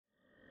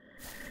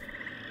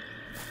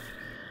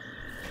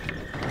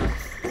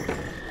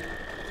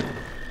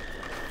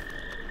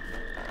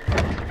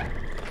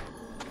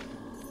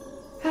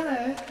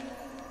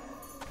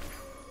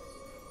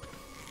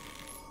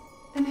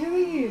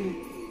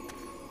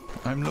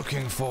I'm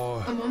looking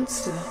for... A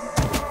monster.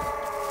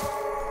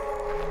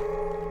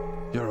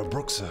 You're a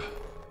Bruxa.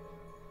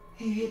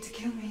 Are you here to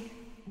kill me?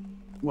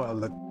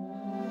 Well,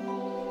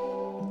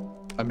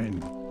 I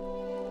mean,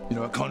 you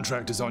know, a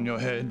contract is on your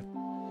head.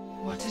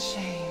 What a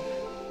shame.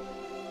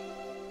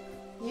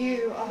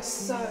 You are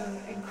so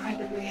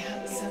incredibly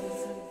handsome.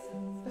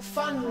 The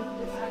fun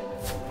we've had.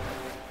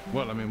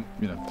 Well, I mean,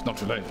 you know, it's not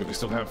too late, but we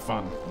still have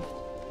fun.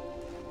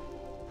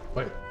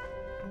 Wait.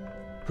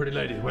 Pretty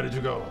lady, where did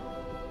you go?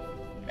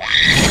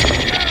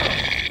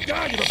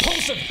 God, you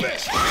repulsive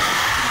bitch!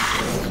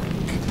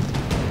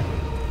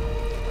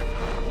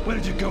 Where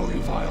did you go,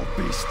 you vile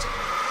beast?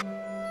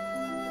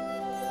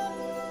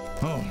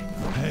 Oh,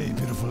 hey,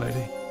 beautiful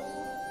lady.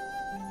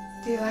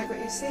 Do you like what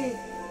you see?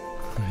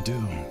 I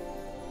do.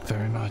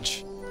 Very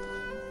much.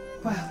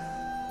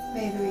 Well,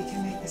 maybe we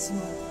can make this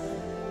more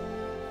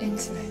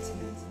intimate.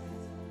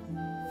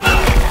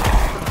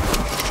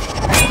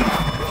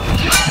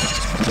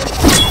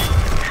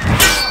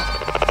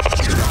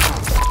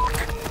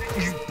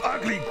 You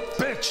ugly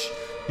bitch!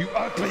 You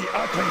ugly,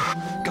 ugly...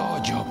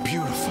 God, you're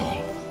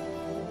beautiful.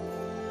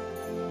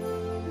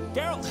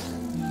 Geralt!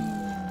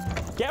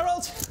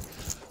 Geralt!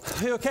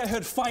 Are you okay? I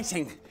heard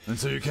fighting. And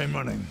so you came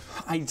running?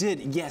 I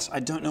did, yes. I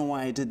don't know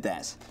why I did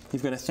that.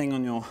 You've got a thing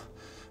on your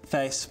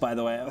face, by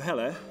the way. Oh,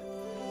 hello.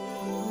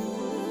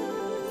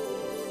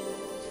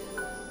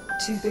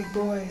 2 big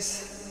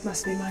boys.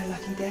 Must be my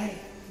lucky day.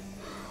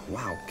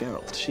 Wow,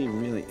 Geralt, she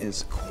really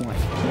is quite...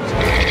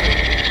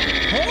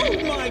 Oh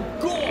my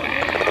god!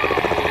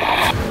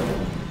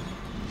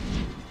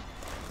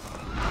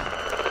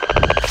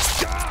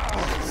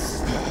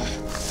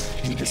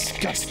 You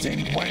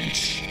disgusting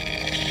wench!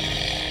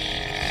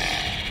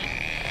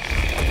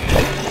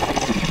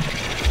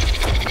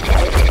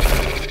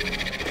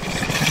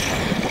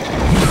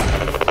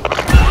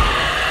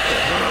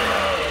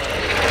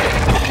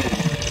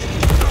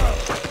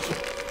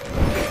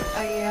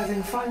 Are you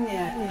having fun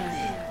yet?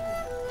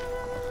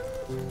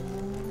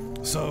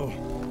 So,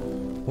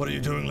 what are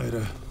you doing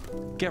later?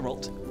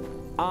 Geralt,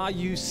 are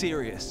you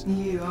serious?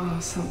 You are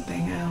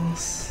something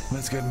else.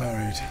 Let's get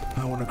married.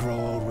 I want to grow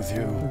old with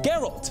you.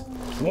 Geralt!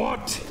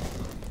 What?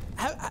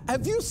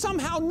 Have you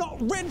somehow not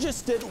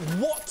registered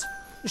what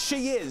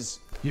she is?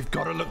 You've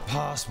got to look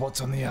past what's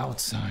on the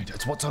outside.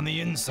 It's what's on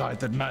the inside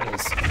that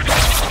matters.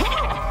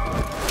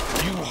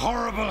 You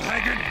horrible,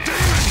 haggard demon!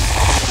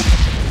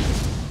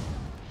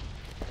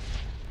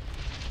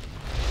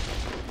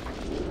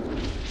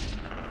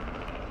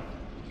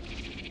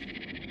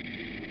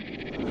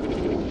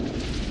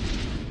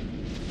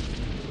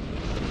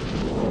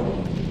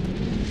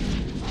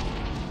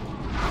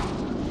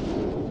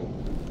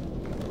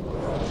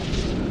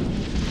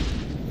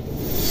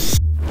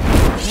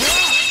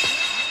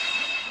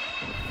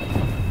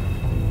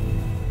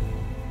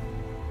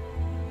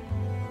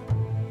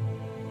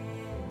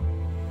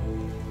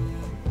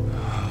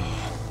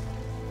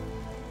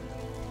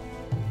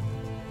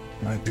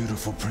 My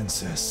beautiful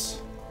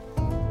princess.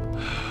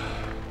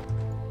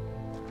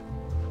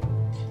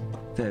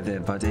 There,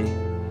 buddy.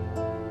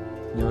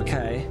 You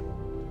okay?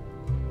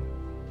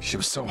 She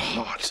was so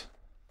hot.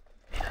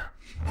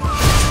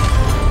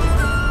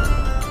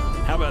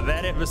 How about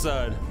that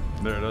episode?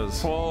 There it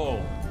is.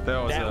 Whoa.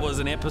 That was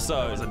an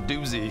episode. That was a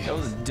doozy. That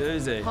was a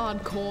doozy.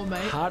 Hardcore,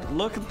 mate.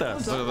 Look at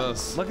this. Look at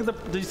this. Look at the.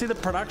 Do you see the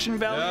production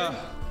value? Yeah.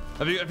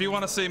 If you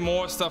want to see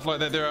more stuff like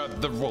that, there are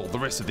the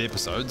rest of the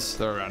episodes.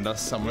 They're around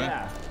us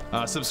somewhere.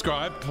 Yeah.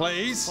 Subscribe,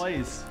 please.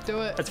 Please.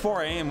 Do it. It's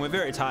 4 AM. We're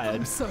very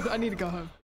tired. I need to go home.